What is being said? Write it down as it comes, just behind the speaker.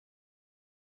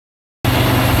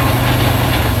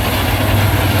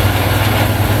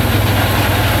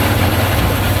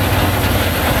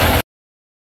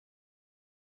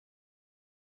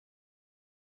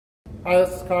Hi,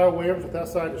 this is Kyle Williams with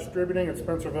SI Distributing in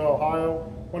Spencerville,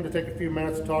 Ohio. Wanted to take a few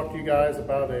minutes to talk to you guys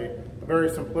about a very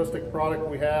simplistic product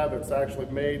we have. It's actually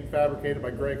fabricated by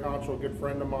Greg Honchel, a good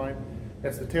friend of mine.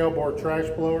 It's the Tailboard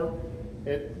Trash Blower.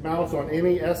 It mounts on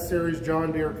any S-Series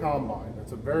John Deere combine.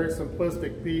 It's a very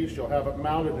simplistic piece. You'll have it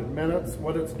mounted in minutes.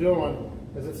 What it's doing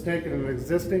is it's taking an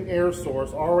existing air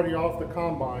source already off the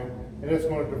combine and it's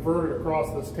going to divert it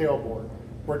across this tailboard.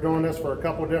 We're doing this for a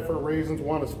couple of different reasons.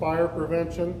 One is fire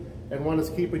prevention, and one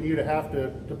is keeping you to have to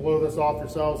blow this off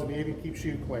yourselves, and even keeps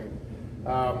you clean.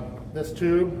 This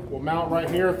tube will mount right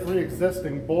here, 3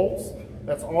 existing bolts.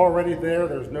 That's already there.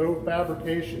 There's no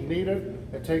fabrication needed.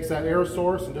 It takes that air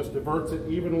source and just diverts it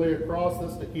evenly across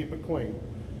this to keep it clean.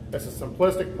 It's a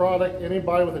simplistic product.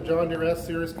 Anybody with a John Deere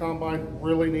S-Series combine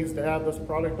really needs to have this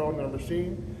product on their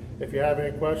machine. If you have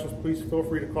any questions, please feel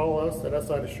free to call us at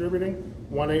SI Distributing,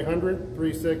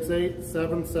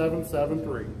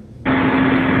 1-800-368-7773.